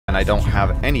And I don't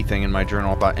have anything in my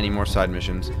journal about any more side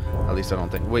missions. At least I don't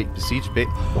think. Wait, besiege bait.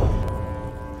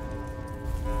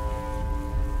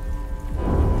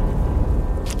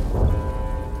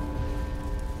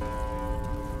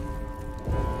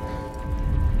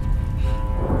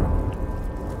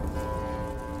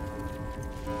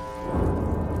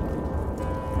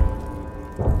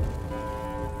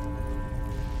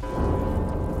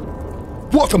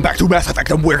 Welcome back to Mass Effect,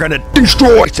 and we're gonna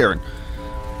destroy Saren!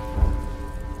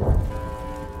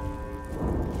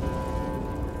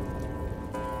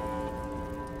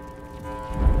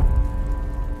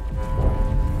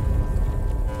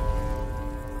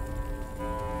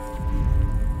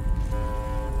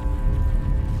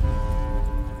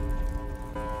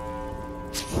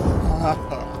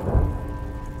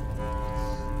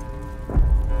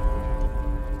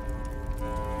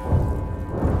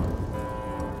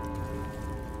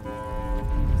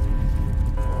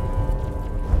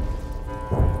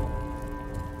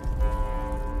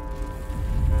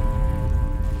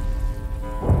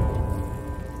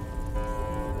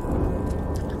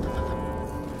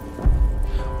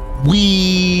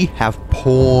 We have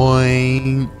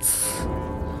points.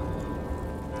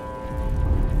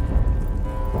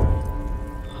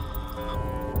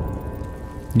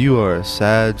 You are a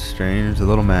sad, strange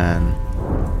little man.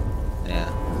 Yeah.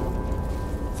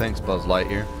 Thanks, Buzz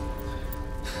Lightyear.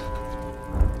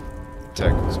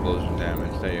 Tech explosion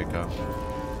damage. There you go.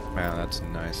 Wow, that's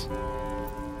nice.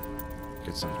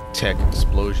 Get some tech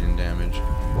explosion damage.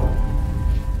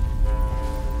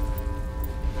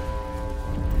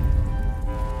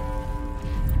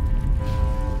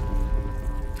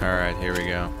 Alright, here we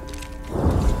go.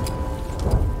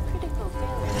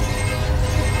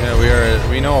 Yeah,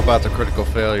 we know about the critical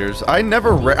failures. I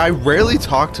rarely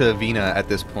talk to Avina at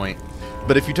this point.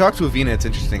 But if you talk to Avina, it's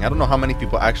interesting. I don't know how many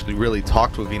people actually really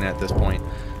talk to Avina at this point.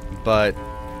 But,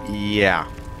 yeah.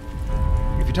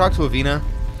 If you talk to Avina,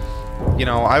 you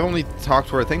know, I've only talked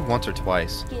to her, I think, once or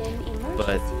twice.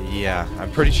 But, yeah,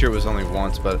 I'm pretty sure it was only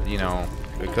once, but, you know,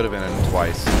 it could have been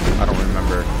twice. I don't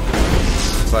remember.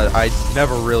 But I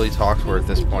never really talked to her at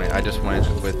this point. I just went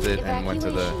with it and went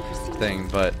to the thing,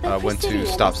 but went to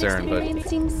stop Saren. But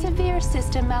severe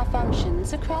system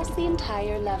malfunctions across the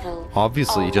entire level.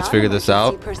 Obviously, you just figured this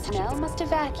out. Personnel must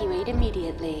evacuate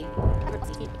immediately.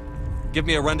 Give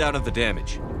me a rundown of the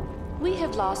damage. We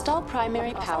have lost all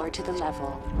primary power to the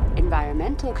level.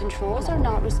 Environmental controls are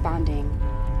not responding.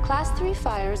 Class 3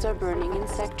 fires are burning in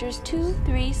sectors 2,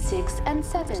 3, 6, and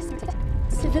 7.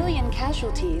 Civilian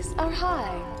casualties are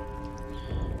high.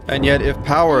 And yet, if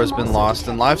power has been lost,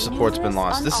 then life support's been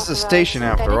lost. This is a station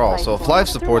after all, so if life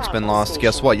support's been lost,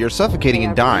 guess what? You're suffocating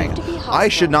and dying. I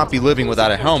should not be living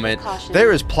without a helmet.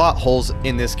 There is plot holes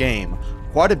in this game.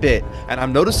 Quite a bit, and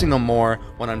I'm noticing them more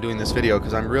when I'm doing this video,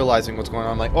 because I'm realizing what's going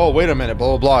on. I'm like, oh, wait a minute, blah,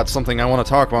 blah, blah. It's something I want to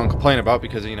talk about and complain about,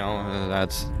 because, you know,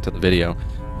 that's to the video.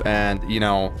 And, you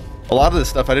know, a lot of this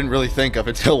stuff I didn't really think of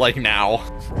until, like, now.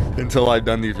 Until I've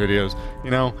done these videos,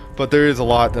 you know? But there is a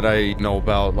lot that I know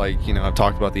about, like, you know, I've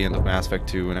talked about the end of Mass Effect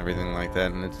 2 and everything like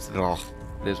that, and it's, oh,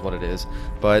 it is what it is.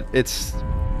 But it's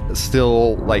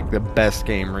still, like, the best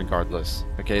game regardless.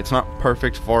 Okay, it's not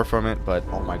perfect, far from it, but,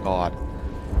 oh my god.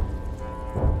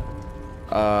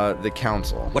 The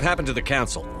Council. What happened to the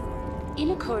Council?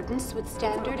 In accordance with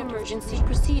standard emergency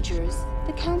procedures,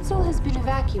 the Council has been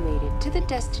evacuated to the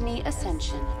Destiny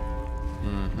Ascension.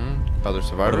 Other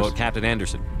survivors? What about Captain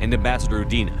Anderson and Ambassador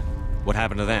Udina? What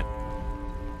happened to them?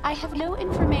 I have no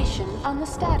information on the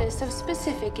status of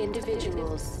specific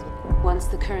individuals. Once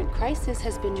the current crisis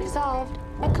has been resolved,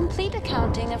 a complete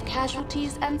accounting of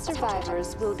casualties and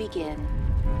survivors will begin.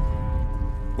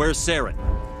 Where's Saren?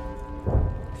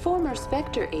 Former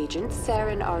Spectre agent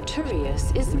Saren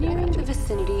Arturius is nearing the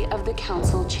vicinity of the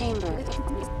Council chamber.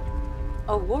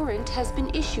 A warrant has been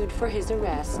issued for his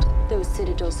arrest, though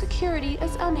Citadel security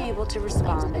is unable to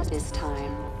respond at this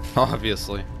time.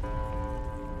 Obviously.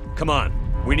 Come on,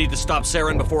 we need to stop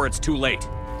Saren before it's too late.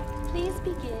 Please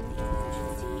begin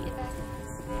emergency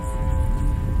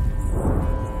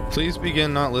evacuation. Please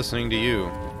begin not listening to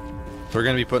you. We're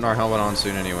gonna be putting our helmet on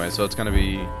soon anyway, so it's gonna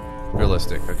be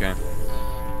realistic, okay?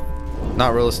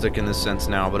 Not realistic in this sense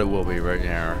now, but it will be right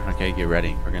here. Okay, get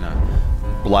ready. We're gonna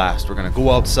blast. We're gonna go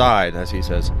outside, as he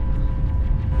says.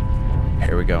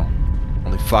 Here we go.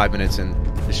 Only 5 minutes in.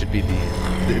 This should be the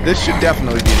end. This should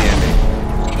definitely be the ending.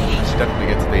 We should definitely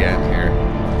get to the end here.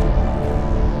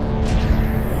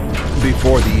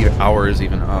 Before the hour is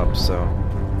even up, so.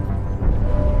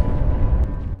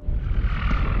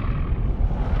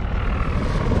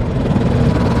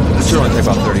 This should only take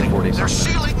about 30, 40 They're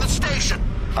something. sealing the station.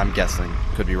 I'm guessing.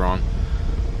 Could be wrong.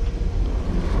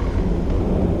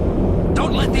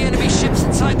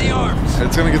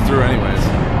 It's gonna get through anyways.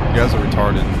 You guys are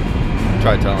retarded.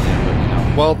 Try telling you, but you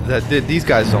know. Well, these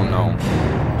guys don't know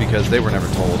because they were never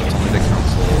told. It's only the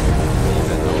council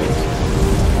that knows.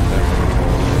 They were never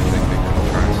told. They think they can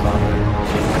try and stop it.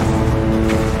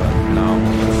 But no.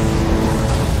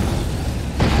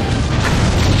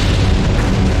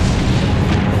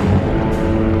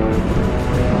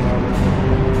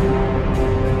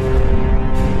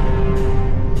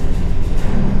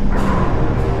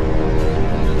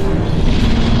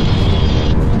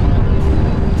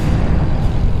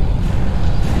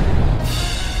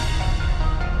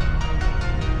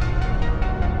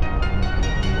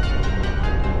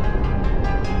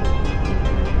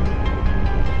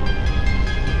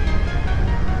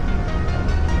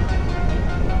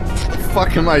 What the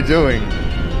fuck am I doing?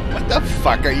 What the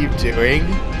fuck are you doing?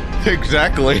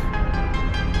 Exactly.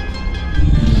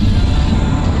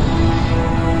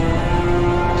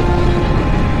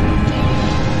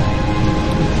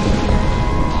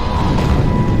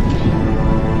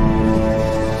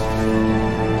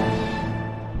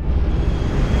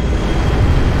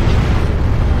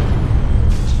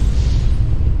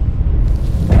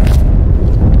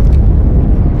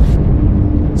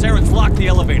 Saren's locked the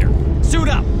elevator. Suit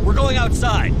up! We're going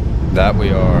outside! That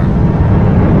we are.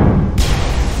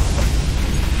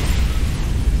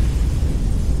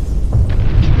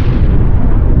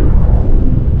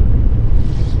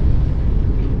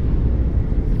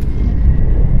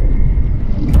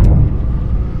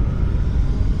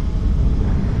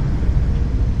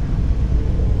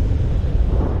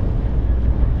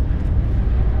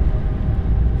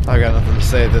 I got nothing to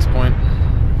say at this point.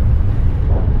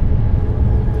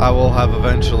 I will have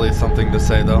eventually something to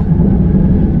say, though.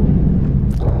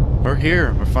 We're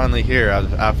here. We're finally here.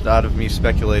 Out of me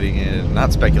speculating and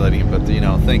not speculating, but you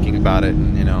know, thinking about it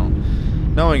and you know,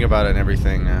 knowing about it and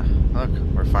everything. Look,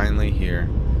 we're finally here,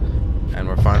 and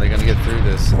we're finally gonna get through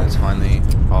this, and it's finally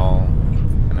all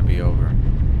gonna be over.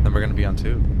 Then we're gonna be on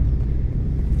 2.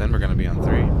 Then we're gonna be on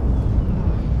 3.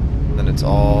 Then it's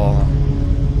all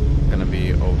gonna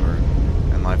be over,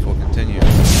 and life will continue.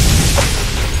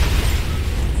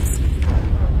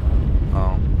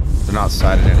 Oh, they're not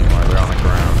sighted anymore. They're on the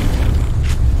ground.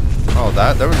 Oh,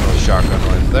 there was no shotgun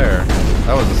noise there.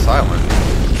 That was a silent.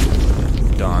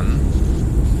 Done.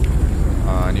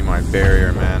 I need my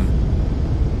barrier, man.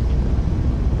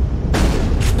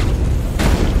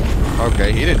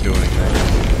 Okay, he didn't do anything.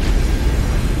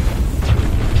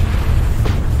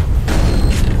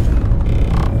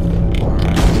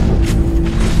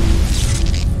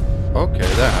 Okay,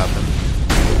 that happened.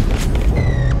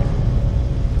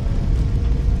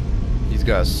 These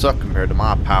guys suck compared to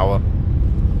my power.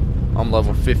 I'm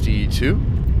level 52?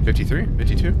 53?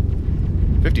 52?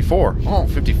 54. Oh,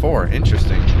 54.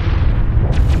 Interesting.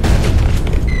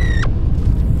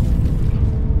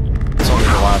 It's only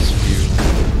the last few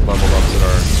level ups that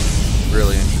are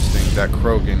really interesting. That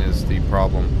Krogan is the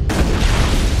problem.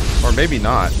 Or maybe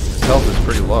not. His health is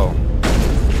pretty low.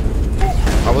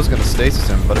 I was gonna stasis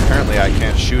him, but apparently I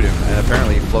can't shoot him, and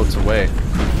apparently he floats away.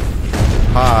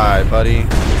 Hi, buddy.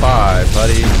 Bye,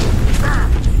 buddy.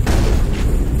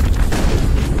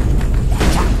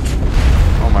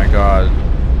 Oh my god.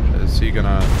 Is he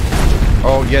gonna...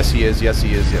 Oh, yes he is. Yes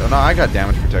he is. No, I got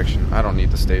damage protection. I don't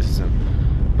need to stasis him.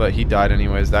 But he died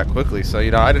anyways that quickly, so,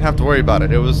 you know, I didn't have to worry about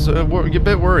it. It was a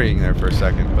bit worrying there for a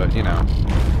second, but, you know,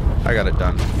 I got it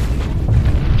done.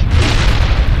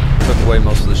 Took away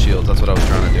most of the shields. That's what I was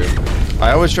trying to do.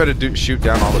 I always try to shoot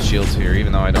down all the shields here,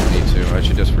 even though I don't need to. I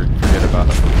should just forget about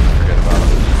them.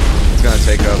 It's gonna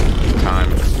take up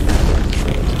time.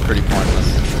 It's pretty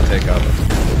pointless to take up.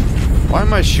 Why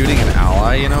am I shooting an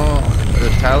ally? You know, the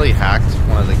Tally hacked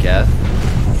one of the Geth.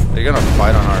 They're gonna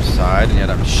fight on our side, and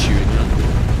yet I'm shooting them.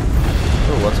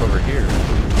 Oh, what's over here?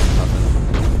 Nothing.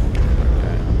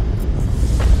 Okay.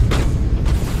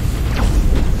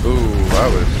 Ooh, I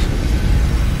was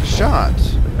shot.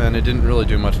 And it didn't really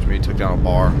do much to me. It took down a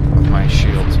bar with my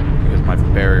shield, with my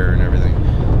barrier and everything.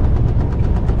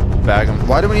 Bag them.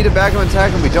 Why do we need to bag them and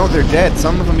tag them? We don't. They're dead.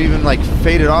 Some of them even like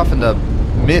faded off into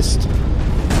mist.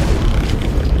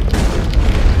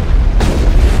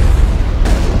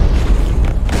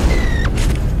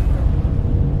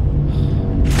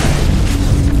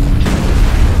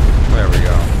 There we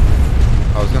go.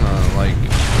 I was gonna like, you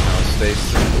know, stay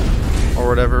or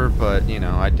whatever, but you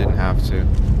know, I didn't have to.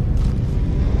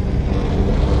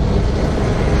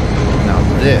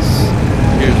 This,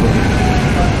 here's what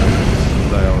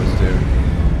I always do.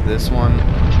 This one,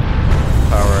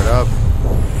 power it up,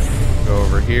 go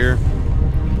over here,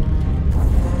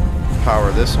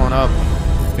 power this one up,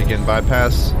 begin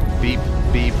bypass, beep,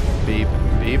 beep, beep,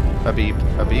 beep, a beep,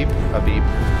 a beep, a beep.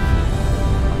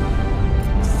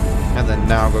 And then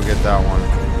now go get that one.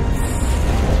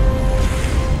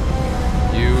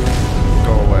 You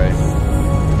go away.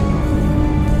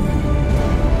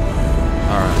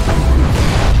 Alright.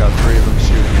 Got 3 of them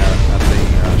shooting at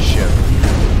the ship.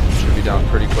 Should be done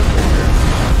pretty quickly here.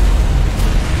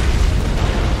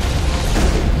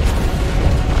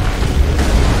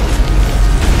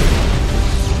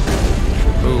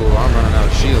 Ooh, I'm running out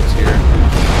of shields here.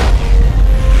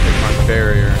 Take my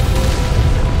barrier.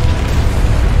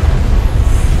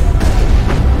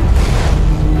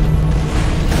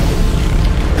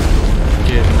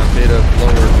 Getting a bit of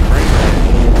lower frame rate.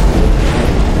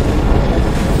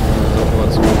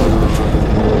 What's going on?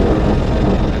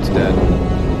 It's dead.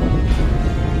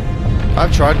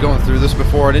 I've tried going through this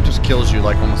before and it just kills you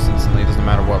like almost instantly. It doesn't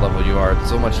matter what level you are. It's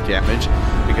so much damage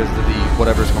because of the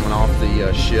whatever's coming off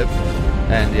the ship.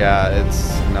 And yeah,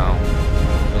 it's no.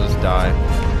 You'll just die.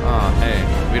 Oh, hey,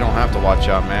 we don't have to watch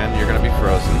out, man. You're gonna be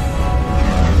frozen.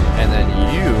 And then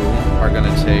you are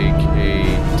gonna take a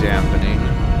dampening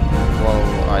while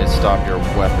I stop your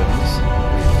weapons.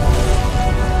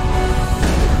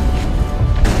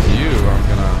 You, I'm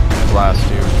gonna blast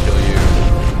you and kill you.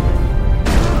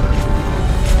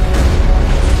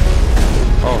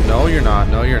 Oh, no you're not.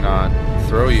 No you're not.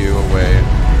 Throw you away.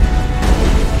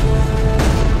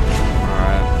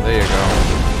 Alright, there you go.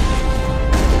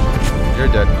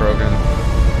 You're dead, Krogan.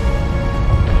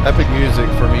 Epic music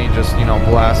for me just, you know,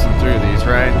 blasting through these,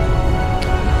 right?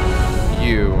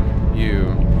 You.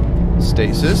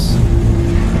 Stasis.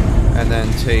 And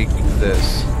then take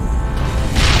this.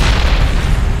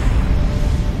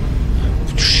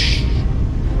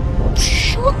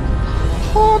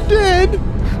 Oh, I'm dead!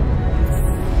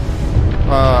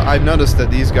 I've noticed that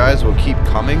these guys will keep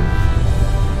coming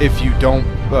if you don't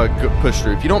push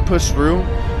through. If you don't push through,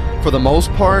 for the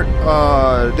most part,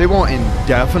 they won't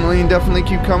indefinitely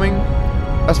keep coming,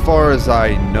 as far as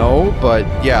I know. But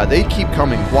yeah, they keep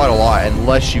coming quite a lot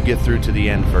unless you get through to the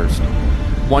end first.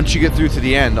 Once you get through to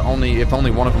the end, if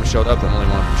only one of them showed up, then only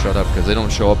one of them showed up, because they don't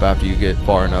show up after you get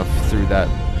far enough through that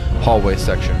hallway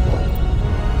section.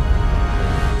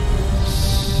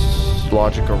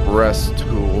 Logic arrest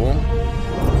tool.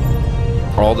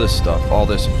 All this stuff, all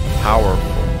this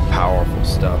powerful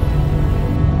stuff.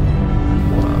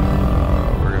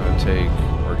 We're gonna take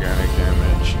organic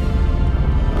damage.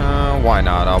 Why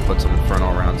not? I'll put some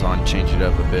infernal rounds on, change it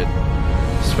up a bit,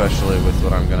 especially with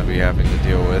what I'm gonna be having to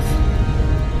deal with.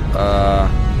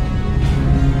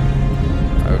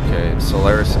 Okay,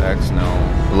 Solaris X, no.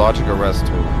 Logic arrest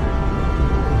tool.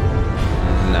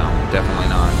 No, definitely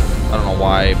not. I don't know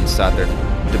why I even sat there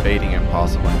debating it,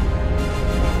 possibly.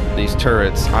 These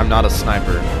turrets, I'm not a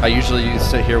sniper. I usually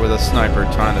sit here with a sniper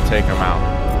trying to take them out.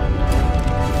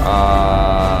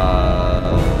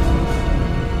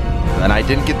 And I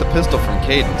didn't get the pistol from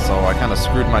Caden, so I kind of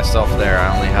screwed myself there.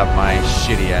 I only have my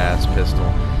shitty ass pistol.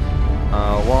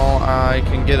 Well, I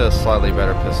can get a slightly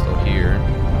better pistol here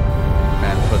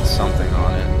and put something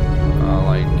on it,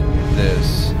 like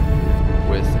this,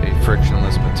 with a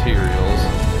frictionless materials,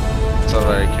 so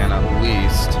that I can at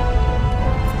least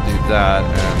do that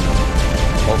and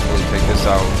hopefully take this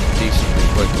out decently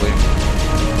quickly.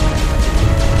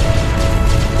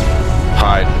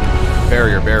 Hide.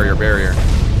 Barrier, barrier, barrier.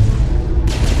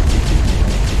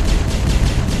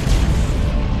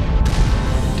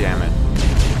 Damn it.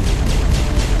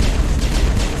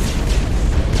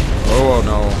 Oh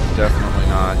no, definitely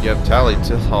not. Yep, Tally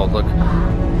oh look.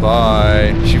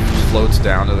 Bye. She floats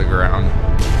down to the ground.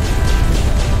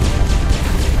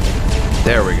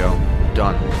 There we go.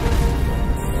 Done.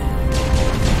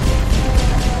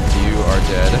 You are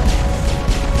dead.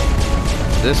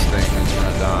 This thing is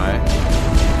gonna die.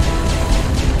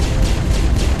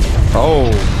 Oh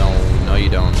no, no you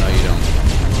don't, no you don't.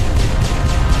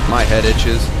 My head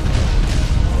itches.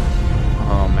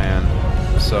 Oh man.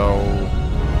 So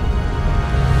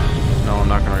no, I'm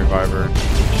not gonna revive her.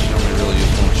 She only really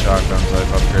used one shotguns. I've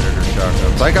upgraded her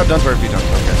shotguns. I got done for a few times.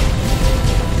 Okay.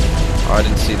 Oh, I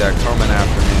didn't see that coming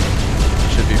after me.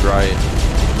 Should be right.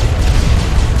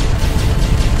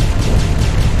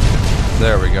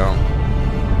 There we go.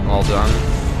 All done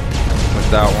with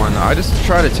that one. I just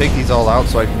try to take these all out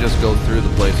so I can just go through the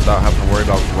place without having to worry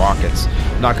about rockets.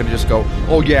 I'm not gonna just go,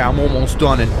 oh yeah, I'm almost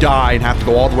done, and die and have to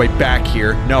go all the way back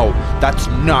here. No, that's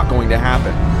not going to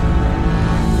happen.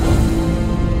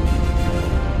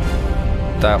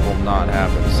 That will not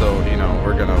happen. So, you know,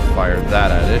 we're gonna fire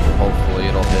that at it. Hopefully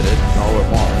it'll hit it. No, it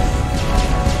won't.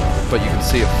 But you can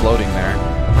see it floating there.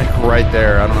 Like right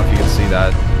there. I don't know if you can see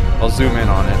that. I'll zoom in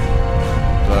on it.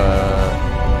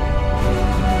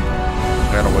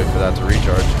 that to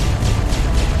recharge.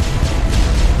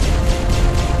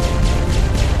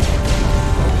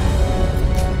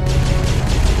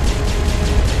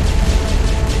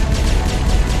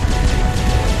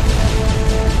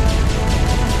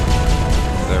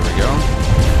 There we go.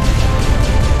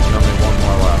 And only one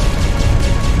more left.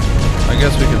 I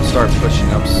guess we can start pushing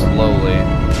up slowly.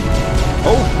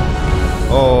 Oh!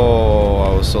 Oh,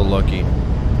 I was so lucky.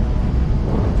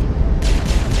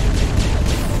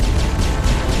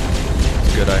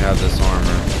 Good I have this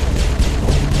armor.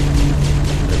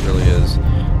 It really is.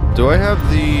 Do I have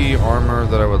the armor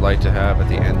that I would like to have at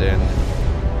the end?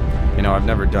 You know, I've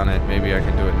never done it. Maybe I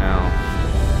can do it now.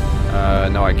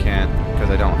 No, I can't, because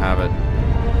I don't have it.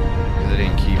 Because I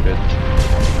didn't keep it.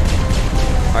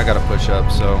 I gotta push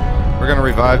up, so we're gonna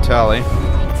revive Tali.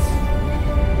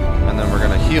 And then we're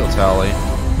gonna heal Tali.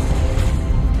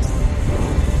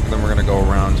 And then we're gonna go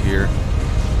around here.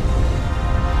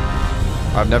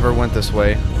 I've never went this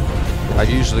way. I've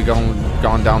usually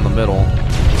gone down the middle.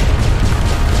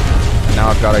 And now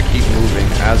I've got to keep moving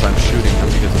as I'm shooting them,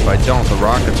 because if I don't, the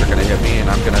rockets are going to hit me and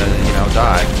I'm going to, you know,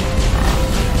 die.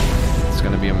 It's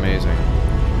going to be amazing.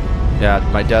 Yeah,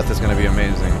 my death is going to be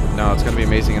amazing. No, it's going to be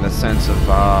amazing in the sense of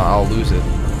I'll lose it.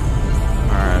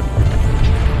 Alright.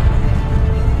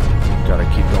 Got to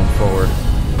keep going forward.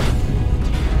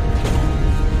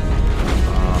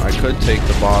 I could take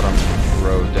the bottom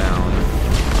road down.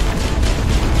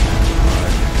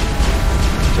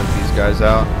 Took these guys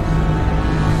out.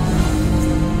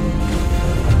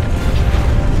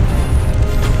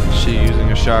 Is she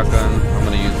using a shotgun? I'm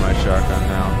gonna use my shotgun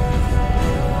now.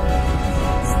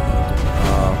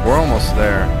 We're almost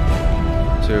there.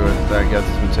 Too. That gas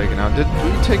has been taken out. Did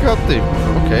we take out the...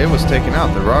 Okay, it was taken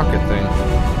out, the rocket thing.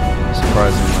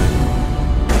 Surprisingly.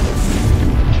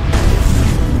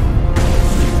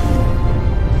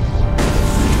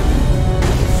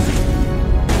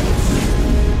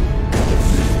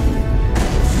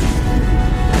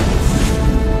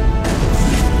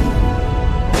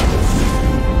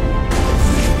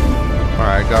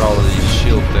 Got all of these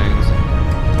shield things.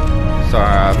 Sorry,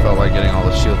 I felt like getting all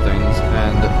the shield things.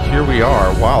 And here we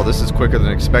are. Wow, this is quicker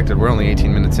than expected. We're only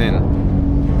 18 minutes in.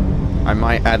 I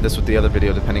might add this with the other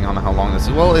video depending on how long this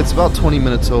is. Well, it's about 20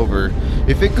 minutes over.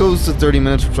 If it goes to 30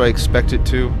 minutes, which I expect it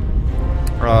to,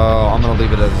 I'm going to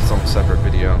leave it as its own separate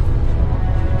video.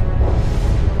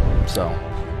 So...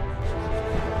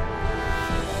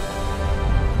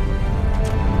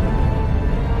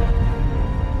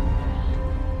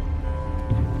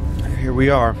 here we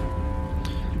are.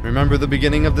 Remember the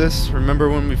beginning of this? Remember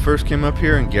when we first came up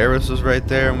here and Garrus was right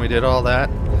there and we did all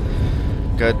that?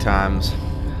 Good times.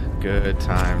 Good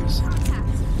times.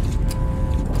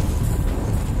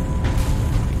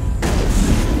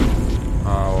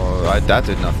 Oh, that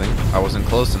did nothing. I wasn't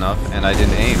close enough and I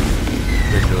didn't aim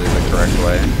particularly the correct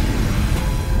way.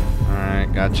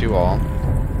 Alright, got you all.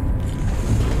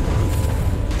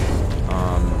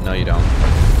 No you don't.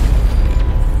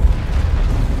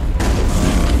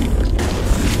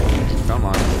 Come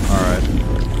on. Alright.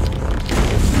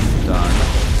 Done.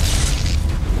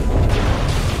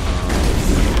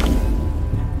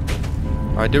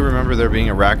 I do remember there being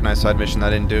a Rachni side mission I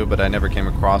didn't do, but I never came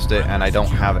across it, and I don't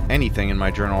have anything in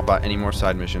my journal about any more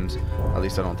side missions. At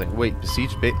least I don't think. Wait,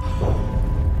 besiege bait.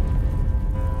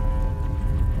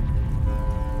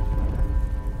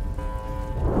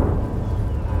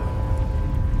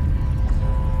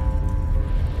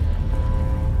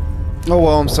 Oh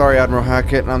well, I'm sorry, Admiral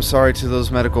Hackett, and I'm sorry to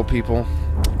those medical people.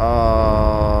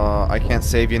 I can't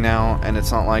save you now, and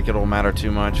it's not like it'll matter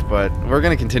too much, but we're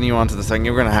going to continue on to the second.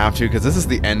 We're going to have to, because this is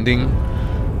the ending.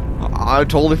 I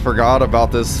totally forgot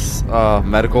about this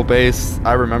medical base.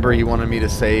 I remember he wanted me to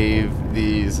save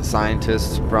these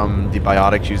scientists from the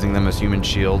biotics, using them as human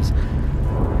shields.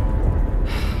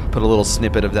 Put a little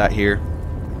snippet of that here.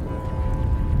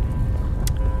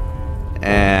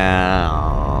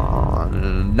 And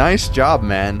nice job,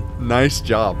 man. Nice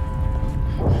job.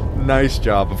 Nice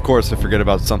job. Of course I forget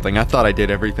about something. I thought I did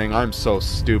everything. I'm so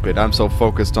stupid. I'm so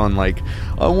focused on, like,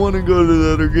 I want to go to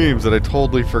the other games that I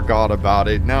totally forgot about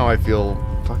it. Now I feel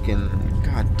fucking...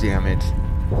 God damn it.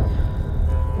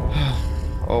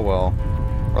 Oh well.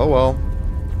 Oh well.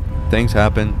 Things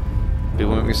happen.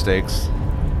 People make mistakes.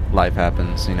 Life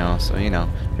happens, you know. So, you know.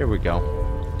 Here we go.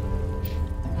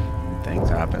 Things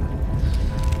happen.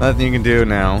 Nothing you can do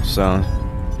now, so...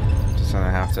 Just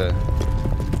gonna have to...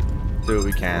 do what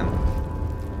we can.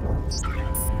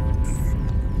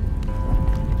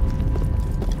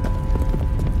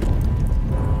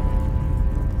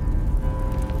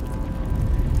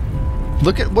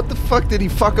 Look at what the fuck did he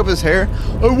fuck up his hair?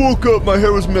 I woke up, my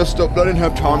hair was messed up, but I didn't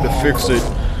have time to fix it.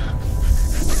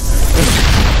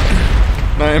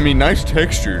 I mean, nice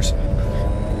textures.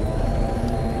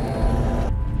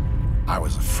 I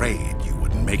was afraid you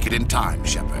wouldn't make it in time,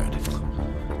 Shepard.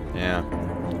 Yeah,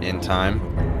 in time.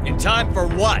 In time for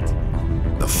what?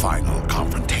 The final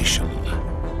confrontation.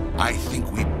 I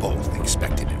think we both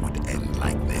expected it would end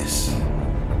like this.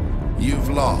 You've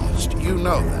lost. You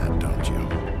know that, don't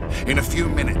you? In a few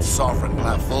minutes, Sovereign will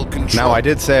have full control. No, I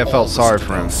did say I felt of sorry the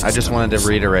for him. Citadel I just wanted to systems.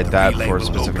 reiterate The that relay for a will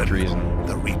specific open. reason.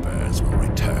 The Reapers will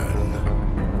return.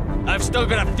 I've still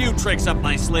got a few tricks up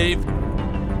my sleeve.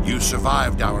 You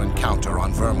survived our encounter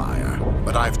on Vermeer,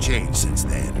 but I've changed since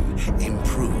then.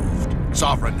 Improved.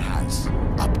 Sovereign has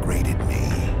upgraded me.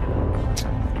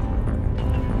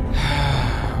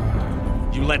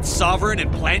 You let Sovereign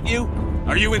implant you?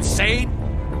 Are you insane?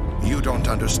 You don't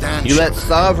understand. You let Shepard.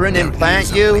 Sovereign There implant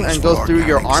is a you place and go for through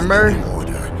your organics in the armor? New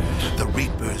Order. The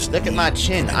Reapers Look at my need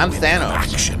chin. men I'm with Thanos.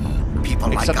 Action.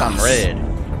 People Except like I'm us.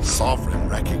 red. Sovereign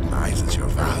recognizes your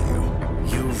value.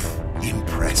 You've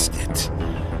impressed it.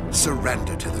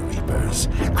 Surrender to the Reapers,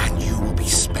 and you will be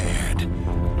spared.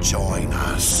 Join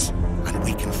us, and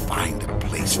we can find a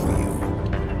place for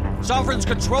you. Sovereign's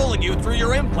controlling you through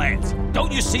your implants.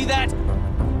 Don't you see that?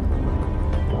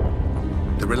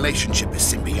 The relationship is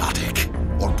symbiotic,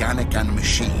 organic and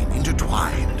machine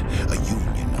intertwined, a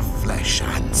union of flesh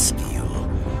and steel.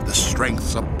 The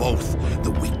strengths of both, the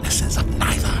weaknesses of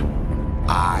neither.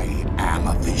 I am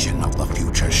a vision of the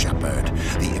future, Shepard,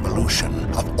 the evolution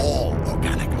of all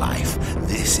organic life.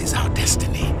 This is our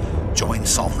destiny. Join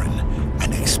Sovereign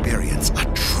and experience a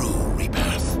true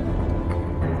rebirth.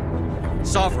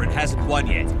 Sovereign hasn't won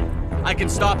yet. I can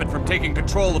stop it from taking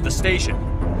control of the station.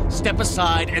 Step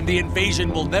aside and the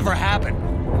invasion will never happen.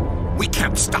 We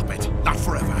can't stop it, not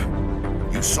forever.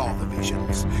 You saw the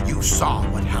visions. You saw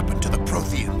what happened to the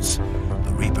Protheans.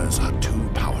 The Reapers are too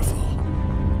powerful.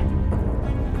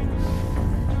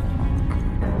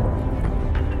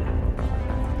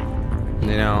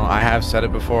 You know, I have said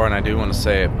it before and I do want to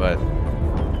say it, but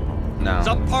no.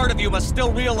 Some part of you must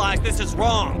still realize this is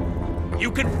wrong.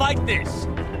 You can fight this.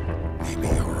 Maybe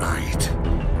you're right.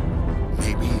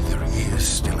 Maybe there is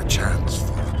still a chance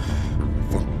for...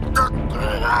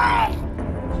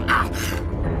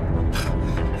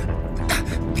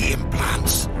 The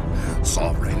implants.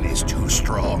 Sovereign is too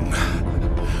strong.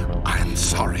 I'm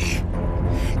sorry.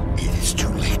 It is too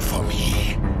late for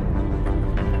me.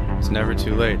 It's never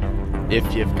too late.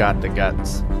 If you've got the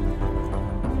guts.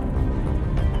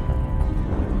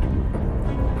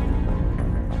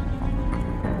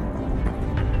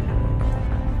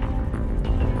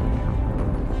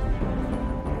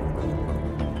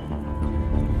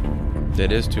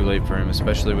 It is too late for him,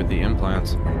 especially with the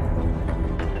implants.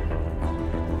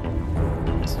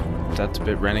 That's a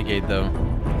bit renegade, though.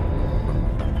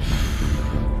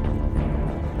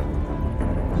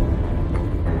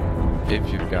 If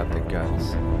you've got the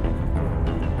guts.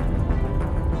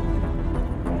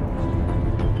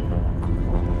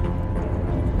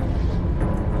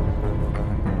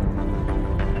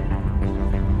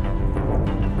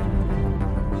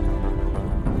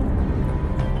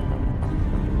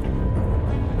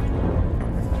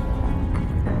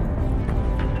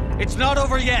 It's not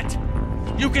over yet.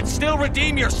 You can still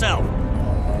redeem yourself.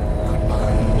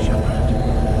 Goodbye,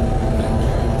 Shepard.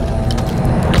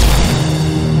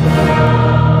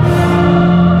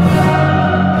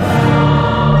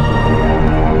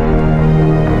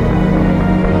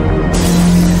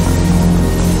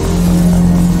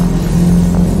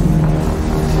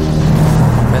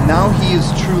 And now he is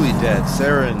truly dead.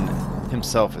 Saren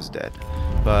himself is dead.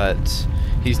 But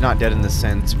he's not dead in the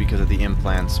sense because of the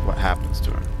implants, what happens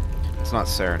to him. It's not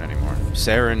Saren anymore.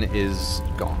 Saren is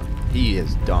gone. He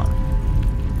is done.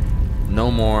 No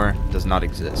more does not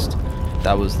exist.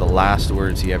 That was the last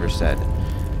words he ever said.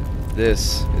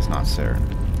 This is not Saren.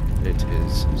 It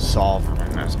is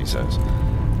Sovereign, as he says.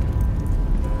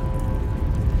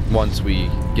 Once we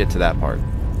get to that part.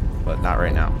 But not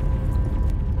right now.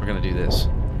 We're gonna do this.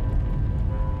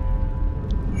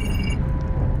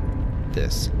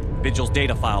 This. Vigil's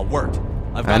data file worked.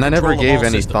 I've got And I never control of gave all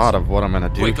any systems. thought of what I'm gonna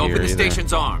do Quick, here open the either.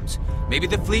 station's arms. Maybe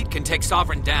the fleet can take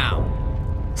Sovereign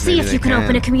down. See Maybe if they you can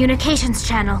open a communications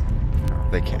channel.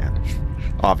 They can.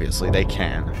 Obviously, they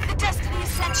can. The Destiny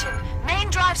Ascension. Main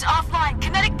drives offline.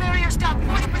 Kinetic barriers down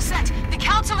 40%. The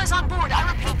Council is on board.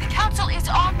 I repeat, the Council is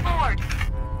on board.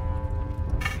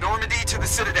 Normandy to the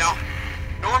Citadel.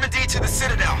 Normandy to the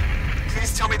Citadel.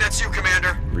 Please tell me that's you,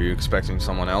 Commander. Were you expecting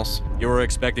someone else? You were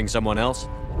expecting someone else?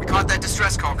 We caught that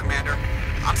distress call, Commander.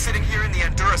 I'm sitting here in the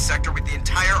Andurra sector with the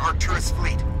entire Arcturus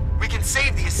fleet. We can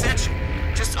save the Ascension.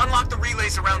 Just unlock the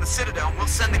relays around the Citadel and we'll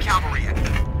send the cavalry in.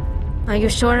 Are you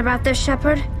sure about this,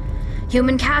 Shepard?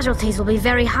 Human casualties will be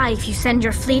very high if you send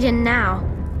your fleet in now.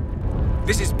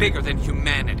 This is bigger than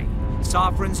humanity.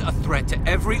 Sovereign's a threat to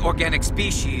every organic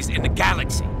species in the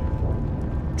galaxy.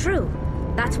 True.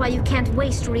 That's why you can't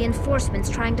waste reinforcements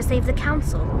trying to save the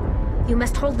Council. You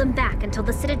must hold them back until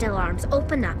the Citadel arms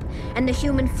open up and the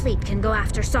human fleet can go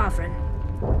after Sovereign.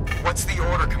 What's the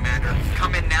order, Commander?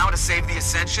 Come in now to save the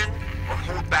Ascension, or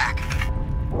hold back?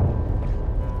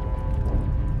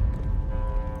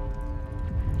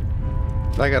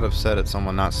 I got upset at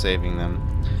someone not saving them,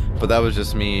 but that was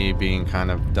just me being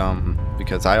kind of dumb,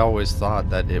 because I always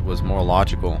thought that it was more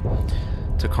logical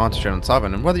to concentrate on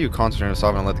Sovereign, and whether you concentrate on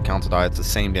Sovereign and let the Council die, it's the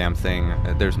same damn thing.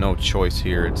 There's no choice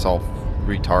here. It's all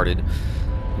retarded,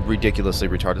 ridiculously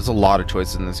retarded. There's a lot of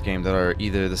choices in this game that are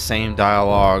either the same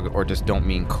dialogue or just don't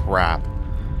mean crap.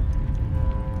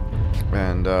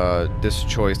 And this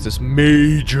choice, this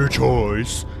major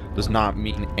choice, does not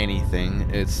mean anything.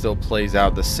 It still plays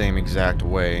out the same exact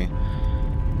way.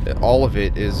 All of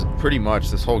it is pretty much,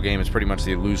 this whole game is pretty much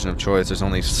the illusion of choice. There's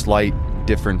only slight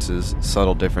differences,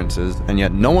 subtle differences, and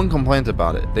yet no one complains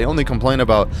about it. They only complain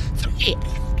about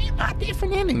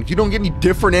different endings. You don't get any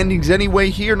different endings anyway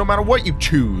here, no matter what you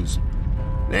choose.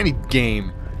 In any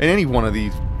game, in any one of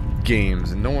these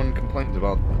games, and no one complains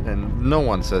about, and no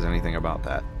one says anything about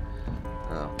that.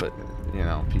 But, you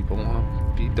know, people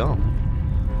want to be dumb.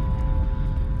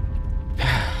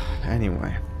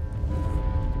 Anyway.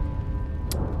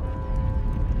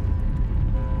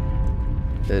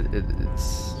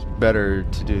 It's better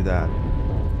to do that.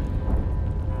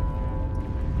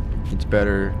 It's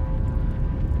better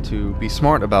to be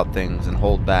smart about things and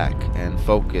hold back and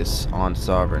focus on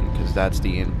Sovereign, because that's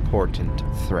the important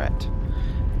threat.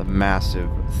 The massive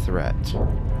threat.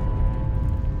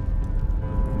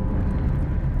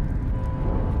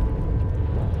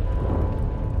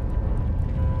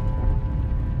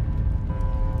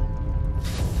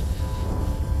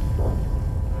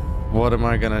 What am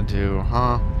I gonna do,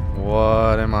 huh?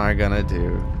 What am I gonna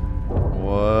do?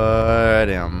 What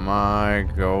am I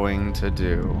going to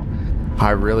do?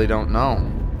 I really don't know.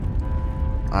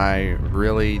 I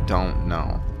really don't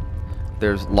know.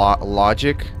 There's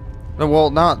logic. Well,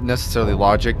 not necessarily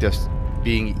logic, just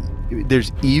being...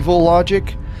 There's evil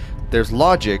logic, there's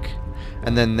logic,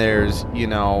 and then there's, you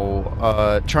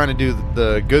know, trying to do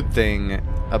the good thing,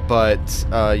 but,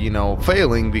 you know,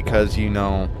 failing because, you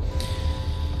know...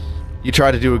 You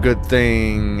try to do a good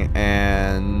thing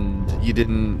and you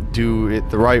didn't do it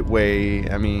the right way.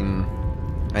 I mean,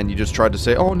 and you just tried to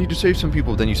say, "Oh, I need to save some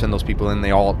people." Then you send those people in,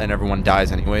 and everyone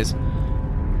dies anyways.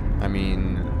 I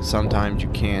mean, sometimes you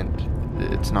can't.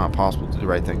 It's not possible to do the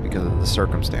right thing because of the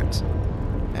circumstance,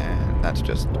 and that's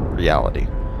just reality.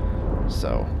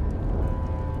 So.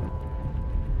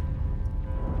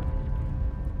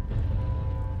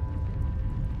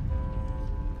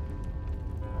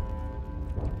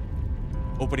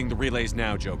 Opening the relays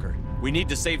now, Joker. We need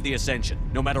to save the Ascension,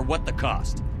 no matter what the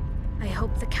cost. I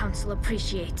hope the Council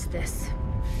appreciates this.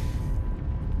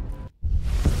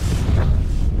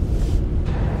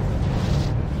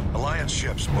 Alliance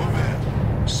ships, move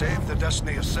in. Save the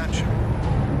Destiny Ascension.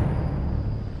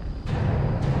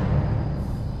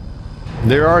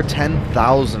 There are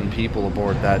 10,000 people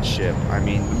aboard that ship. I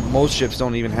mean, most ships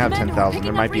don't even have 10,000.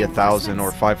 There might be 1,000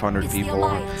 or 500 people,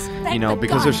 you know,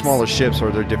 because they're smaller ships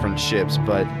or they're different ships.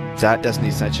 But that Destiny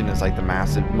Ascension is like the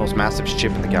most massive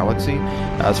ship in the galaxy,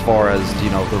 as far as,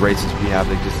 you know, the races we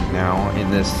have existing now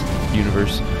in this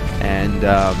universe. And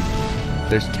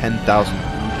there's 10,000,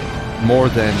 more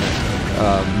than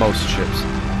most ships.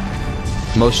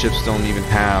 Most ships don't even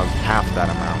have half that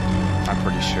amount, I'm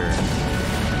pretty sure.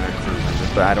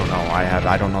 But I don't know.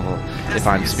 I don't know if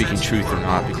I'm speaking truth or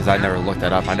not, because I never looked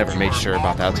that up. I never made sure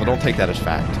about that, so don't take that as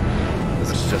fact.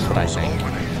 This is just what I think.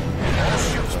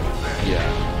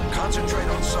 Yeah. Concentrate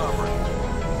on Sovereign.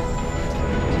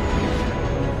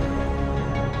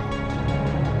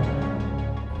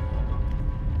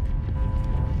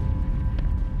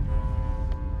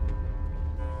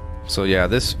 So yeah,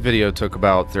 this video took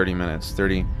about 30 minutes,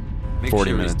 40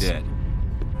 minutes. He's dead.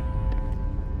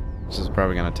 This is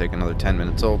probably going to take another 10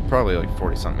 minutes, so probably like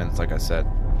 40-something minutes, like I said.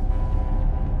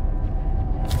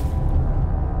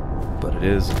 But it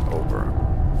is over,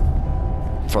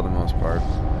 for the most part.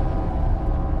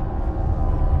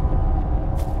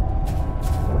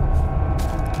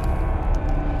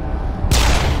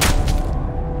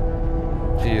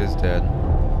 He is dead.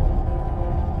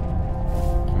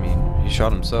 I mean, he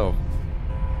shot himself.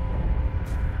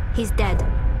 He's dead.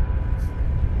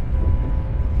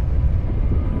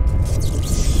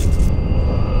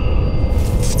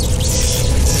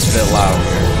 It's a bit loud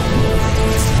here.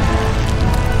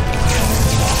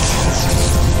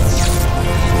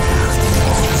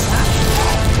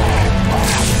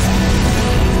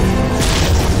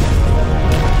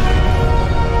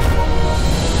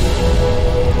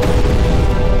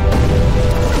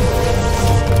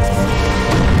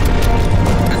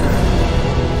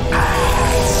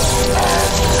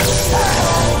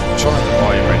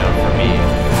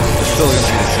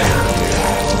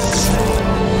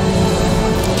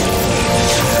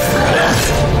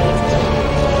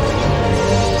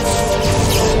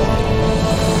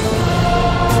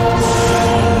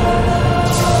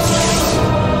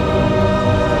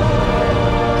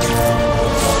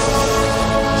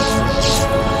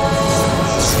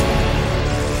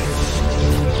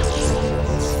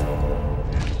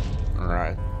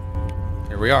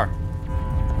 we are.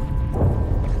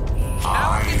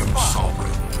 I am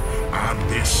sovereign, and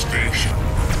this station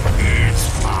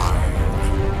is mine.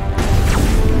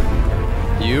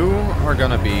 You are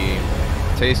gonna be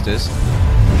stasis.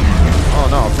 Oh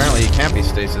no, apparently you can't be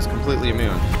stasis. Completely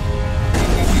immune.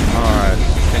 Alright,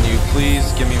 can you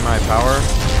please give me my power?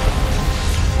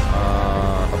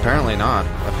 Apparently not.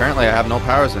 Apparently I have no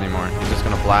powers anymore. He's just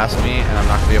gonna blast me, and I'm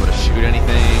not gonna be able to shoot anything,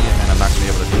 and I'm not gonna be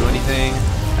able to do anything,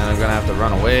 and I'm gonna have to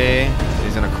run away.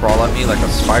 He's gonna crawl at me like a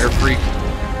spider freak.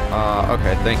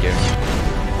 Okay, thank you.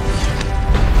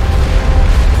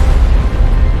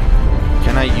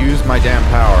 Can I use my damn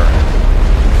power?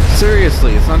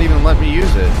 Seriously, it's not even letting me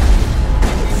use it.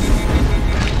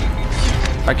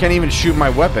 I can't even shoot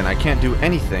my weapon. I can't do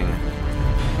anything.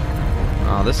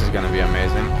 Oh, this is gonna be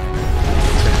amazing.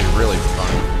 It's gonna be really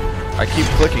fun. I keep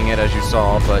clicking it as you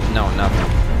saw, but no, nothing.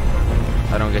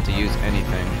 I don't get to use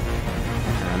anything.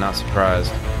 I'm not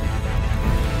surprised.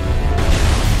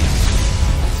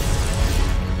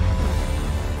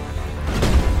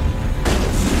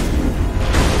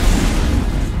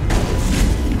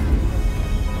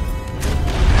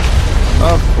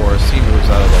 Of course, he moves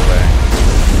out of the way.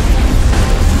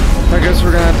 I guess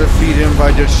we're gonna defeat him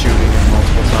by just shooting him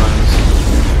multiple times.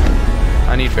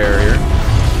 I need barrier.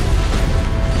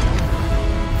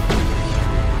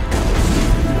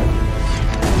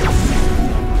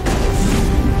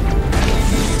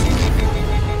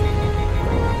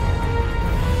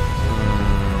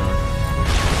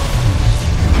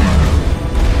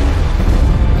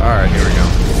 Alright, here we go.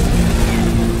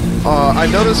 I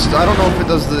noticed, I don't know if it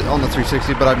does on the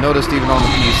 360, but I've noticed even on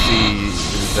the PC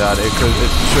that it should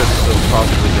still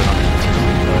possibly do it on the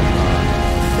 360. But,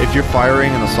 if you're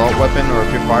firing an assault weapon, or if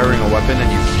you're firing a weapon and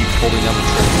you keep holding down the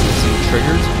trigger and the scene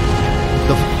triggers,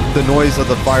 the noise of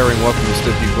the firing weapon will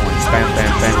still keep going. Bam,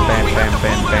 bam, bam, bam, bam,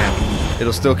 bam, bam.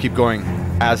 It'll still keep going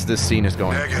as this scene is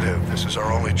going. Negative. This is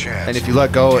our only chance. And if you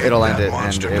let go, it'll end it,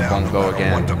 and it won't go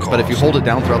again. But if you hold it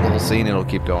down throughout the whole scene, it'll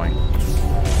keep going.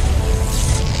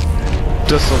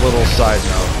 Just a little side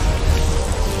note.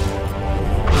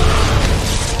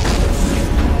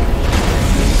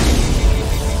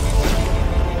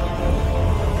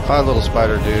 Hi, little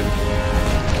spider dude.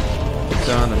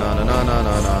 Dun, na, na, na, na,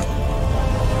 na, na.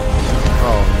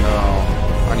 Oh no.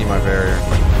 I need my barrier.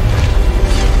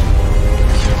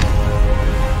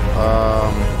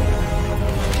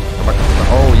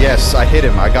 Oh yes, I hit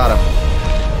him. I got him.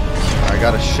 I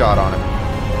got a shot on him.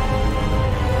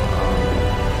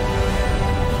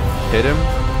 Hit him.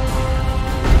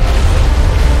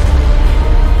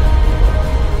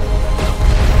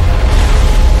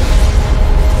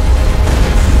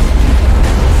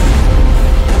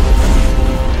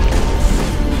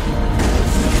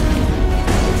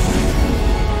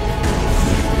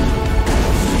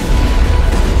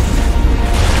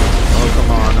 Oh,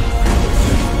 come on.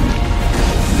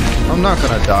 I'm not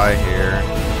gonna die here.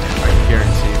 I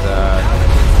guarantee that.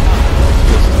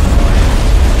 This is annoying.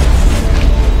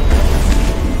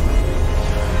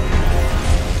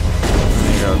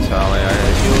 Tally, I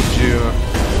healed you.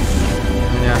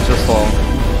 Yeah, just all.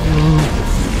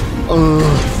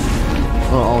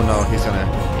 Oh no, he's gonna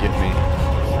get me.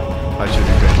 I should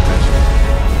be paying attention.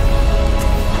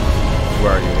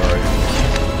 Where are you? Where are you?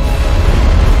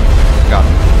 Got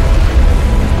him.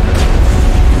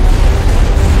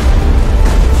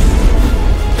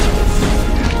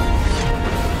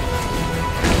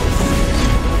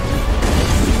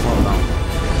 Oh no.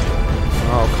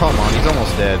 Oh, come on, he's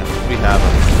almost dead. We have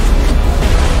him.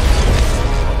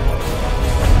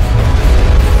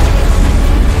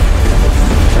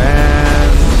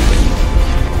 And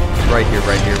right here,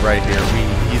 right here, right here.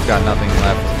 He's got nothing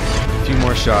left. A few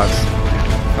more shots.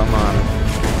 Come on.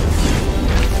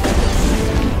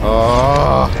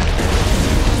 Oh,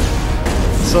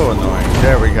 so annoying.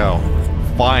 There we go.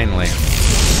 Finally.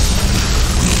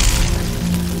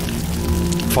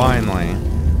 Finally.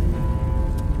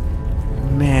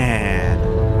 Man.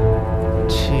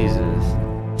 Jesus.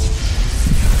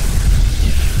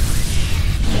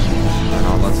 And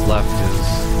all that's left is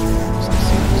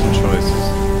some choices.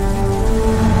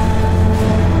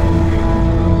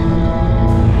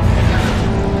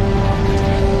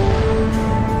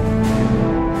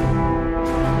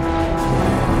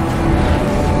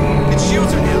 Its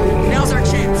shields are down. Now's our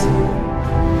chance.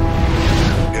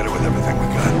 Hit it with everything we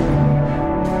got.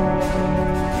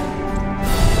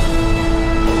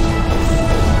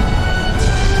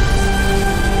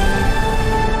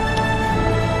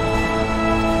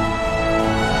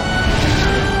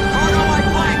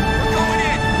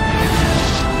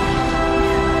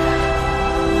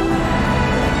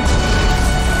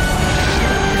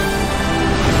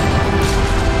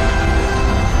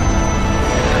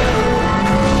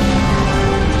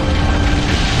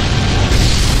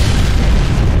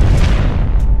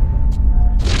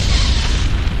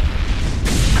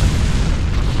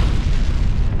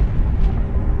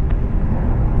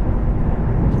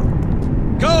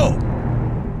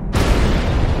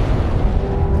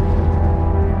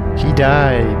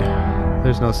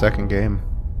 There's no second game.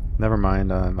 Never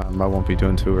mind. I won't be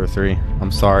doing 2 or 3.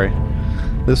 I'm sorry.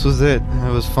 This was it.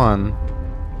 It was fun.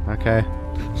 Okay.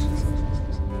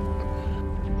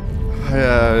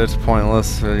 Yeah, it's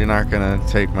pointless. You're not gonna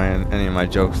take any of my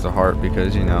jokes to heart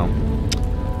because, you know.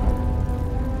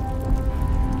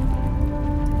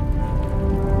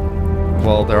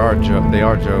 Well, they are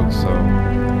jokes, so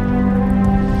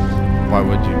why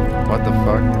would you? What the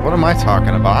fuck? What am I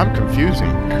talking about? I'm confusing.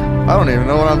 I don't even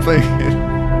know what I'm thinking.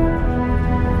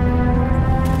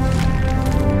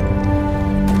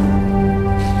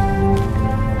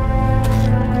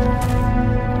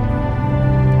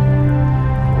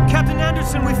 Captain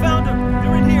Anderson, we found them.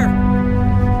 They're in here.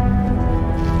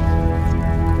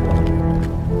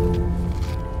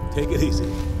 Take it easy.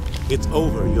 It's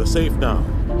over. You're safe now.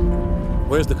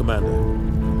 Where's the commander?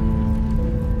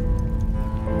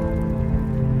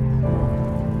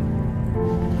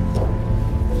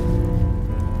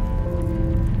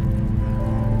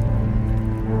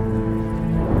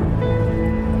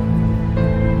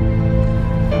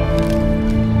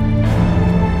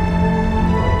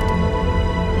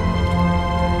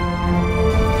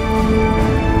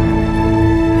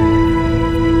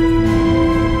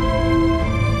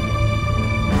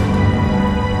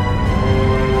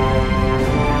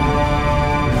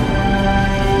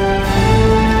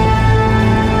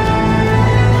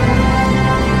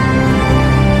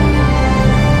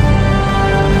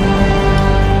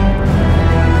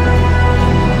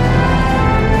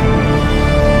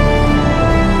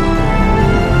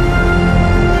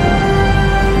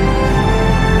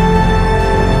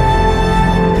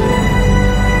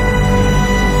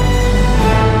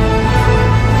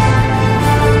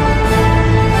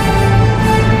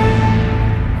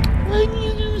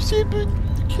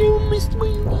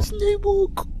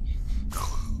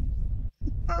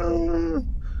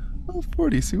 Oh,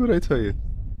 40, see what I tell you.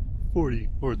 40,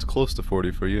 or it's close to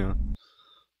 40 for you.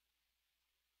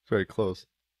 Very close.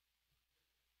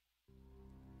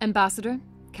 Ambassador,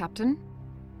 Captain,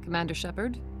 Commander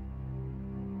Shepard.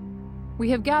 We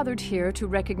have gathered here to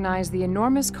recognize the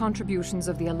enormous contributions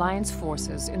of the Alliance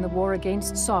forces in the war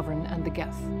against Sovereign and the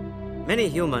Geth. Many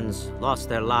humans lost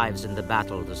their lives in the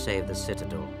battle to save the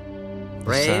Citadel.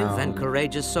 Brave and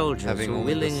courageous soldiers who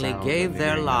willingly gave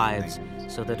their lives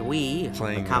so that we,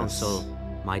 the Council,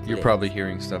 might live. You're probably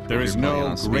hearing stuff. There is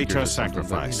no greater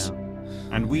sacrifice,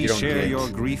 and we share your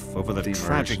grief over the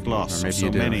tragic loss of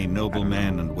so many noble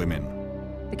men and women.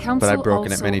 The Council But I've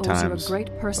broken also it many owes you times. a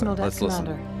great personal debt, Let's listen.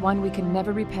 Commander, one we can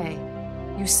never repay.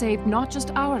 You saved not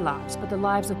just our lives, but the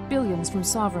lives of billions from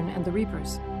Sovereign and the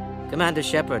Reapers. Commander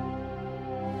Shepard,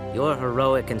 your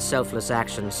heroic and selfless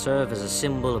actions serve as a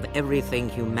symbol of everything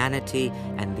humanity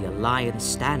and the Alliance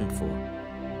stand for.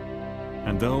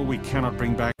 And though we cannot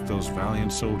bring back those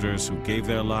valiant soldiers who gave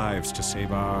their lives to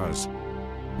save ours,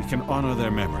 we can honor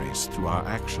their memories through our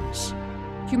actions.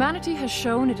 Humanity has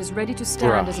shown it is ready to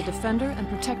stand as a defender and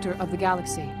protector of the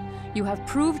galaxy. You have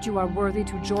proved you are worthy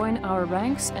to join our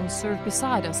ranks and serve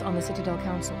beside us on the Citadel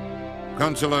Council.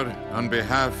 Consular, on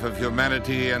behalf of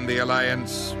humanity and the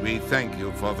Alliance, we thank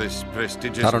you for this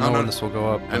prestigious I don't know honor when this will go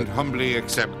up, and humbly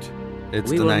accept.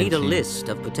 We will need a list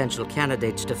of potential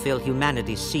candidates to fill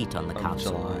humanity's seat on the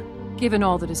Council. Given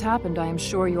all that has happened, I am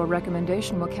sure your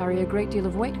recommendation will carry a great deal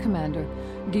of weight, Commander.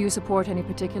 Do you support any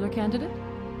particular candidate?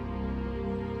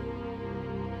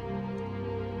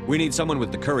 We need someone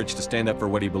with the courage to stand up for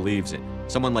what he believes in.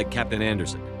 Someone like Captain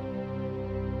Anderson.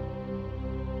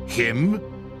 Him?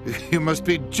 You must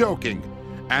be joking.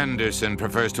 Anderson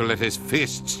prefers to let his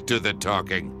fists do the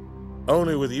talking.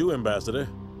 Only with you, Ambassador.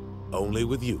 Only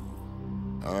with you.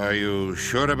 Are you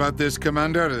sure about this,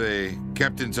 Commander? The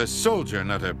captain's a soldier,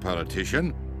 not a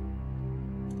politician.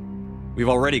 We've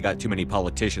already got too many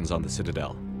politicians on the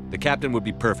Citadel. The captain would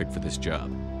be perfect for this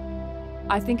job.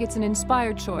 I think it's an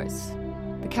inspired choice.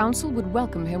 The Council would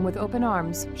welcome him with open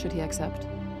arms, should he accept.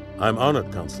 I'm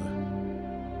honored, Counselor.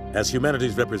 As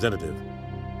humanity's representative,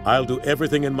 I'll do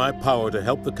everything in my power to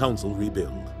help the Council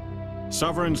rebuild.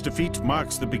 Sovereign's defeat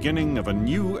marks the beginning of a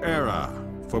new era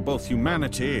for both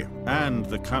humanity and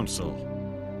the Council.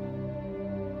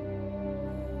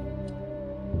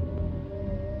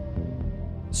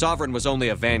 Sovereign was only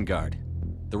a vanguard.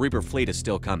 The Reaper fleet is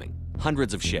still coming.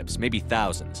 Hundreds of ships, maybe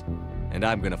thousands. And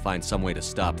I'm gonna find some way to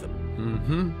stop them.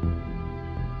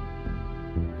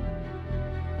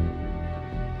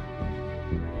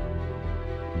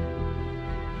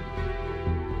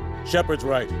 Shepard's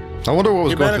right. I wonder what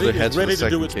was going through their Humanity heads is for the ready to do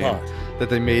second its game. part. That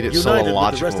they made it United so with the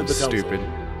illogical rest and of the Council, stupid.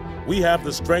 We have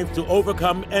the strength to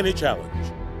overcome any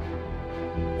challenge.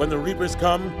 When the Reapers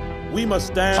come, We must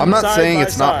stand I'm not side saying by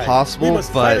it's not side. possible, We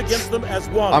must fight but against them as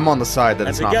one. I'm on the side that And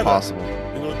it's not together, possible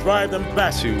we will drive them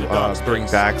back to bring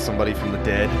back somebody from the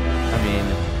dead. I mean,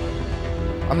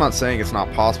 I'm not saying it's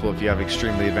not possible if you have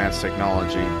extremely advanced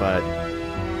technology, but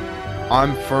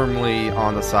I'm firmly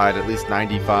on the side, at least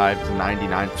 95 to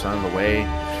 99% of the way,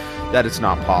 that it's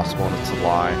not possible and it's a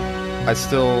lie. I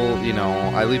still, you know,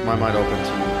 I leave my mind open to, you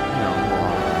know,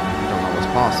 we don't know what's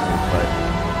possible, but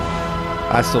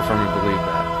I still firmly believe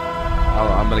that.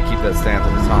 I'm going to keep that stance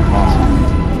that it's not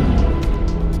possible.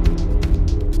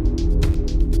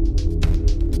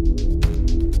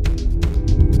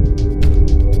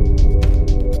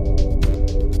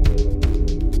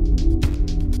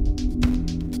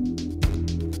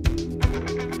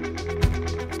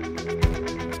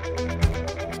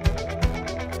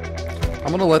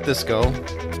 I'm gonna let this go.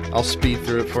 I'll speed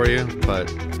through it for you, but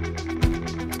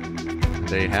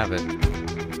there you have it.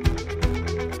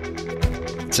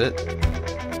 That's it.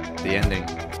 The ending.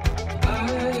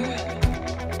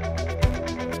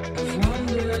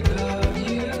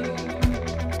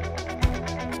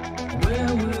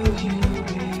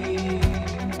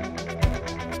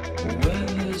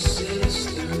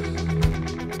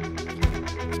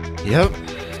 Yep.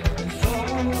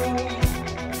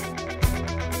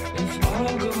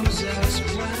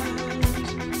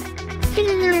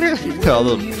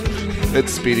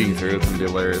 It's speeding through, it's gonna be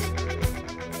hilarious.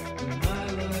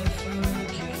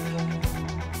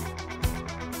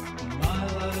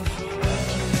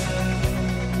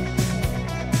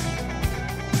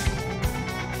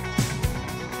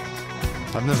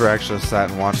 I've never actually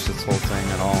sat and watched this whole thing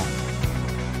at all.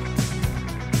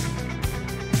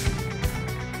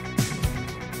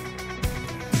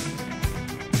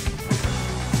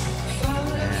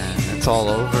 And it's all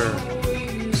over.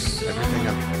 Everything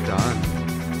I've done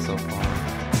so far.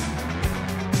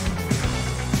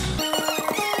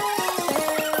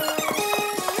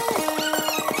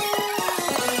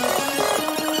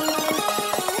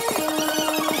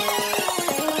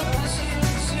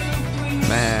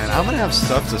 Man, I'm gonna have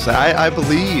stuff to say. I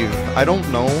believe. I don't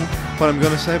know what I'm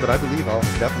gonna say, but I believe I'll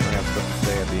definitely have stuff to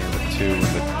say at the end of 2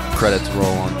 when the credits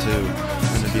roll on 2.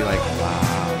 I'm gonna be like, wow.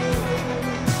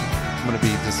 I'm gonna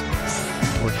be just,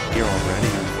 we're here already.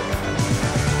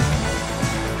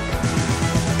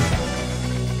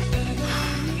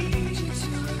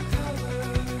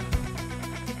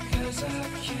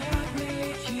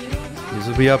 These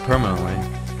will be up permanently.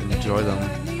 Enjoy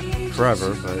them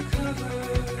forever, but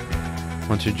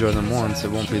once you enjoy them once, it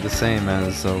won't be the same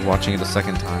as watching it a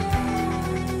second time.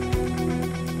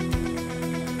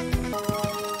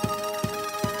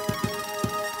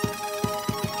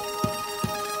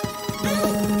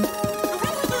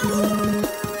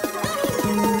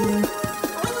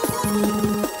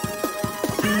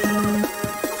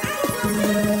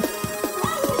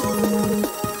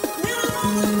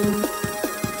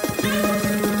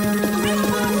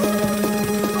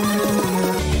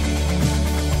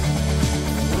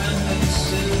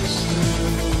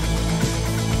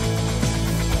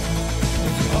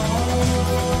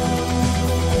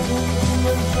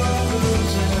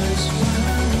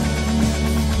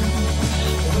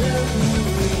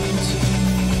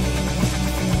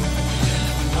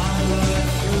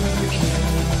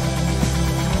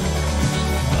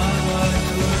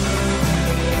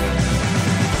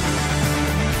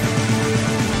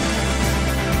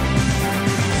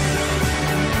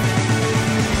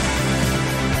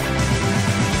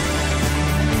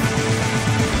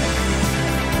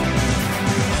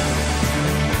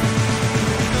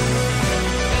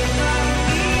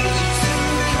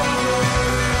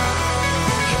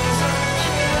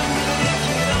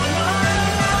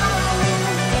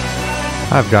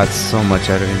 I've got so much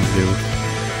editing to do.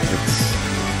 It's...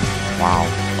 wow.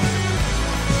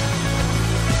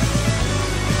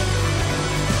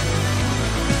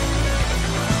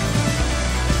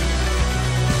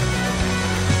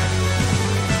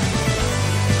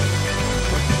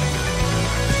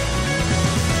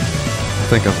 I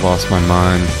think I've lost my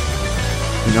mind.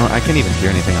 You know, I can't even hear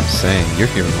anything I'm saying. You're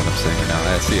hearing what I'm saying right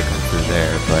now. I see it come through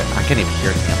there, but I can't even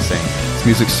hear anything I'm saying. This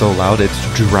music's so loud, it's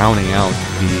drowning out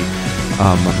the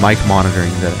mic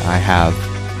monitoring that I have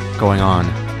going on.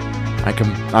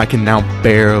 I can now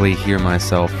barely hear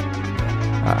myself.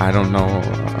 I don't know.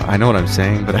 I know what I'm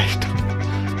saying, but I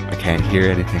can't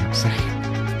hear anything I'm saying.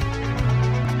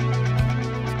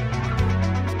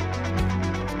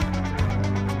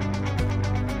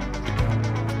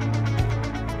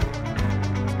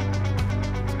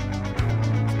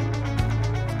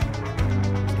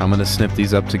 I'm gonna snip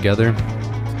these up together,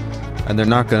 and they're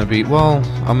not gonna be, well,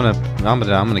 I'm gonna I'm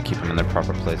gonna keep them in their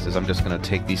proper places. I'm just gonna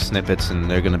take these snippets and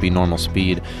they're gonna be normal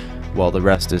speed, while the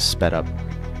rest is sped up.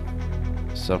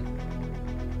 So,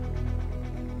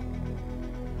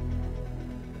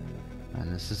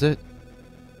 and this is it.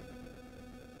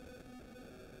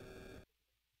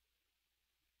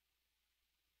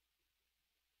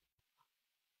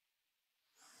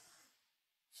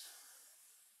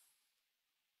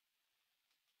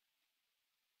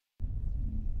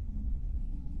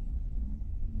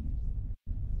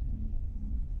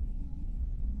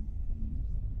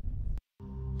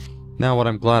 Now, what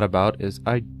I'm glad about is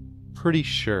I'm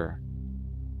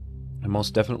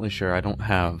most definitely sure I don't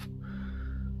have...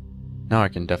 Now I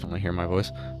can definitely hear my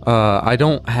voice. I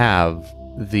don't have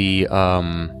the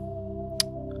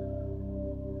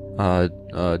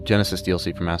Genesis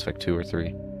DLC for Mass Effect 2 or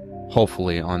 3.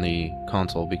 Hopefully on the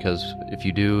console, because if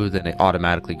you do, then it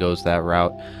automatically goes that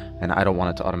route, and I don't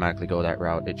want it to automatically go that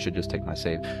route. It should just take my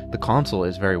save. The console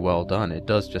is very well done. It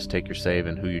does just take your save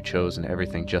and who you chose and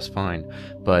everything just fine.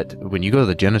 But when you go to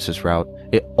the Genesis route,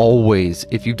 it always,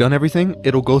 if you've done everything,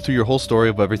 it'll go through your whole story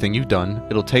of everything you've done.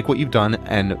 It'll take what you've done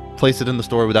and place it in the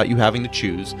story without you having to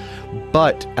choose.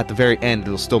 But at the very end,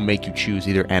 it'll still make you choose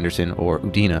either Anderson or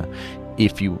Udina,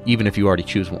 even if you already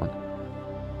choose one.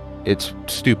 It's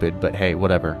stupid, but hey,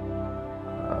 whatever.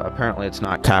 Apparently it's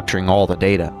not capturing all the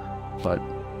data, but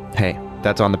hey,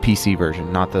 that's on the PC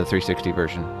version, not the 360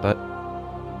 version. But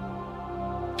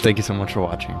thank you so much for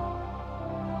watching,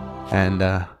 and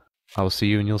I will see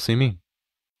you and you'll see me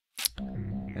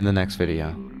in the next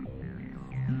video.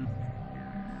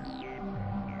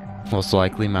 Most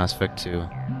likely Mass Effect 2.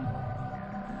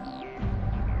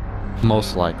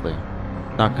 Most likely.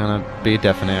 Not gonna be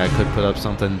definite. I could put up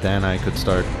something, then I could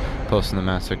start posting the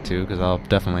Mass Effect 2, because I'll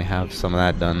definitely have some of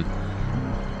that done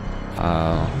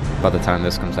by the time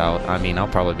this comes out. I mean, I'll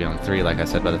probably be on 3, like I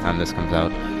said, by the time this comes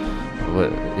out.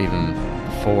 Even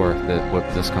before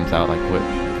this comes out, like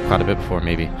quite a bit before,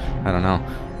 maybe. I don't know.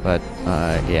 But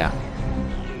yeah.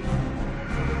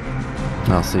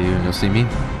 I'll see you and you'll see me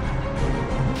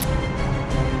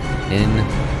in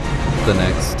the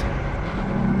next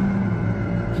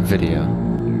video.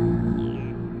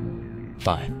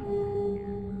 Bye.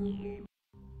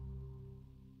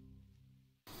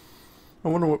 I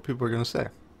wonder what people are gonna say.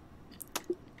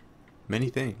 Many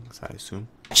things, I assume.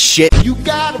 Shit. You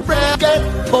got a friend,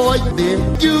 boy,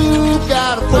 then you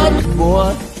got a friend,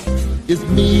 boy. It's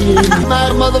me and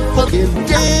my motherfucking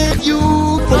dead. You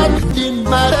fucking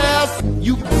my ass.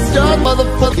 You start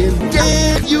motherfucking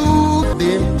dead. You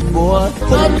then, boy.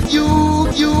 Fuck you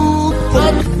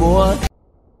fuck boy.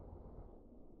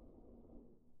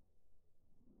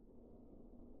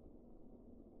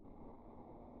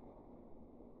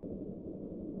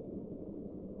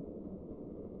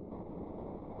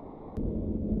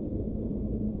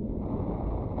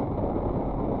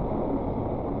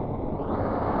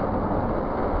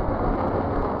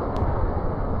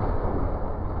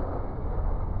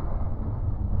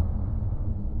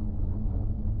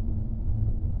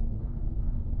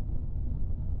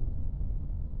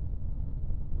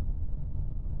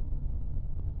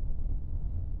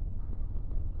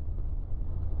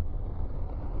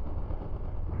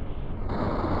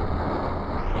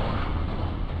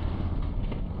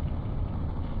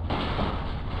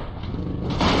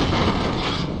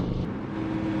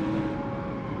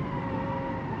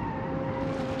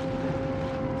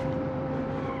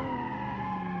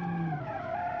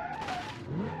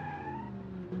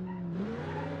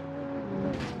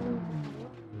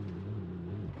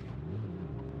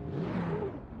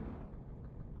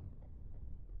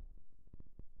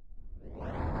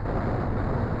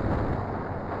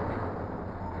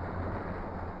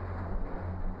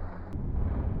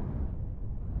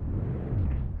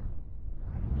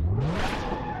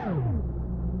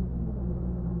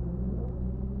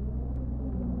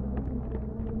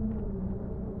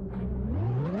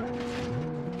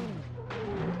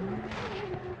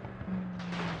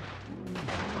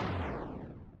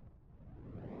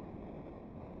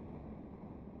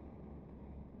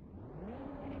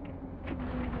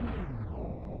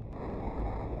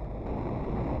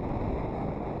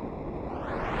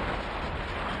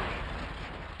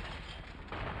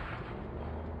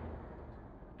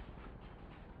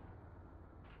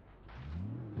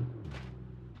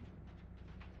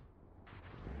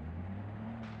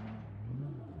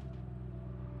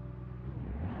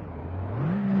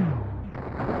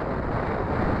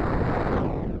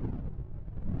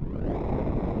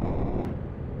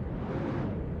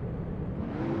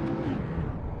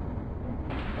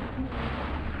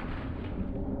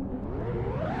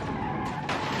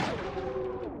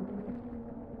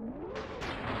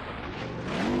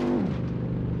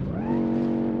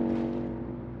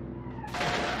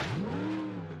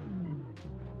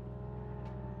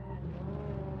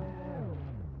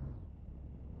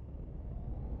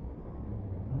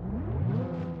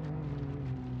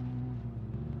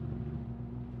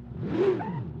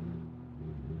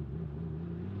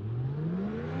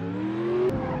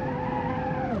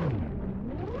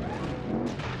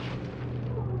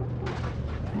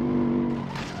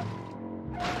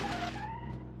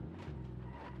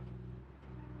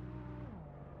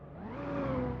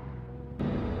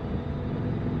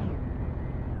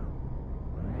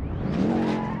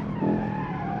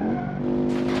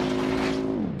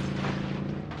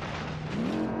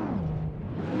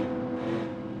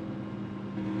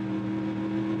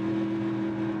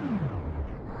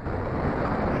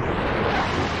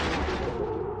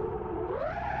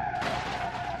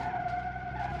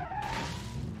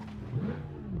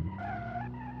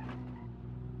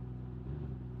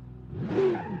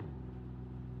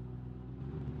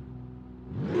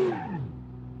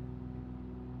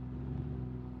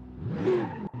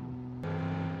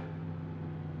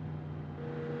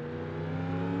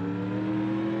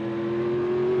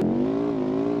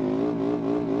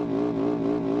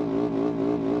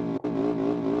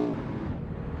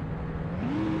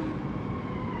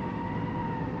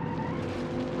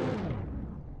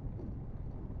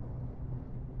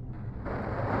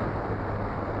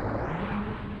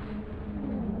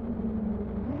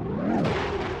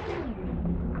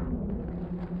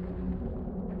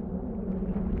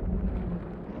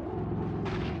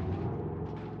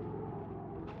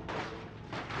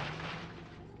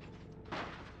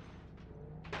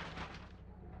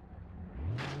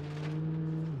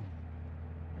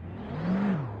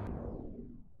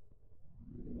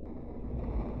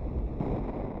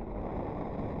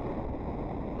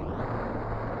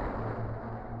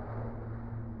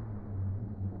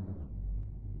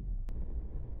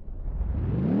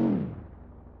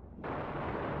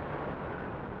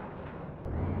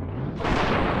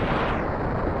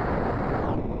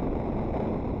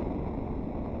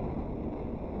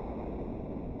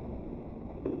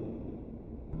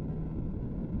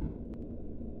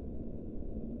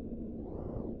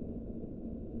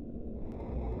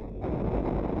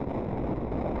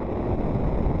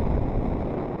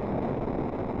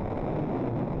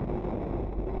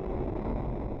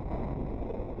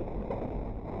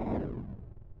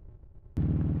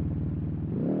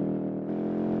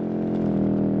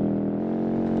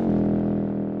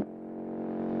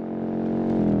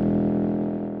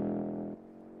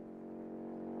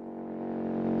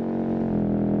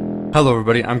 Hello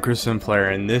everybody, I'm Chris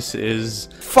Sinclair, and this is...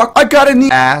 Fuck, I got a knee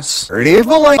ass.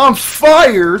 I'm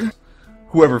fired!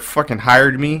 Whoever fucking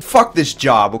hired me, fuck this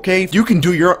job, okay? You can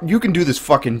do this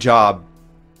fucking job,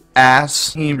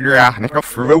 ass.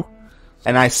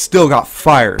 And I still got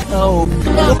fired.